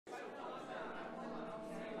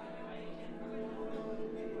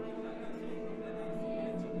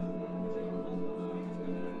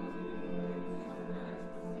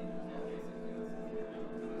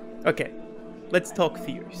Okay, let's talk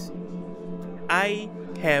fears. I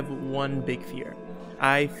have one big fear.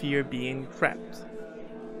 I fear being trapped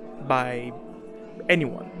by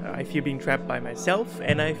anyone. I fear being trapped by myself,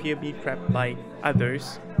 and I fear being trapped by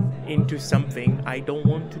others into something I don't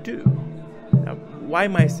want to do. Why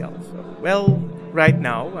myself? Well, right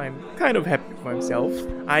now I'm kind of happy for myself.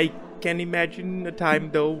 I can imagine a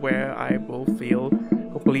time though where I will feel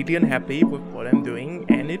completely unhappy with what I'm doing,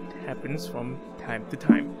 and it happens from time to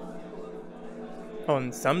time.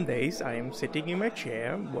 On some days, I am sitting in my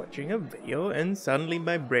chair watching a video, and suddenly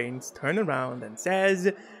my brains turn around and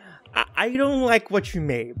says, I don't like what you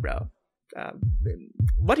made, bro. Uh,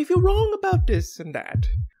 what if you're wrong about this and that?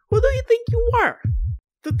 Who do you think you are?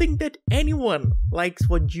 To think that anyone likes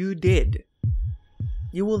what you did.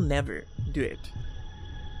 You will never do it.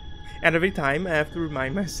 And every time I have to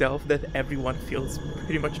remind myself that everyone feels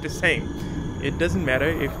pretty much the same. It doesn't matter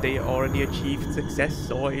if they already achieved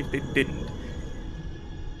success or if they didn't.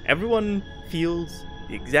 Everyone feels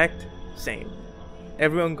the exact same.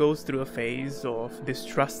 Everyone goes through a phase of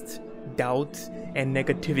distrust, doubt, and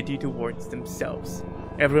negativity towards themselves.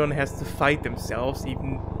 Everyone has to fight themselves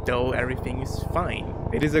even though everything is fine.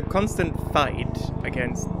 It is a constant fight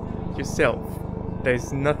against yourself.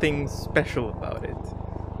 There's nothing special about it.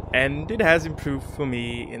 And it has improved for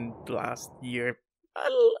me in the last year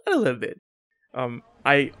a little bit.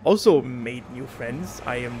 I also made new friends.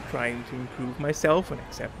 I am trying to improve myself and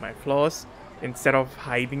accept my flaws. Instead of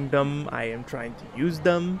hiding them, I am trying to use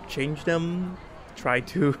them, change them, try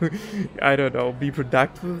to, be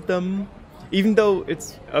productive with them. Even though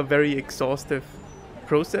it's a very exhaustive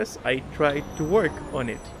process, I try to work on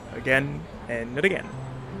it again and again.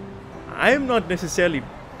 I am not necessarily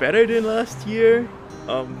better than last year.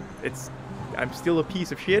 I'm still a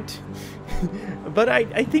piece of shit. But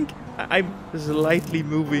I think I'm slightly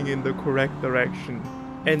moving in the correct direction.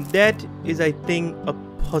 And that is, I think, a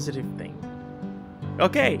positive thing.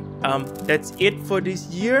 Okay, that's it for this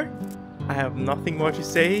year. I have nothing more to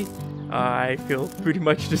say. I feel pretty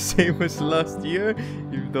much the same as last year,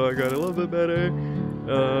 even though I got a little bit better.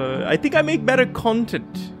 I think I make better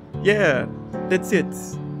content. Yeah, that's it.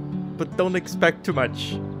 But don't expect too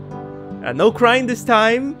much. No crying this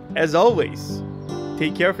time, as always.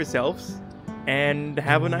 Take care of yourselves, and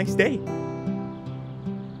have a nice day.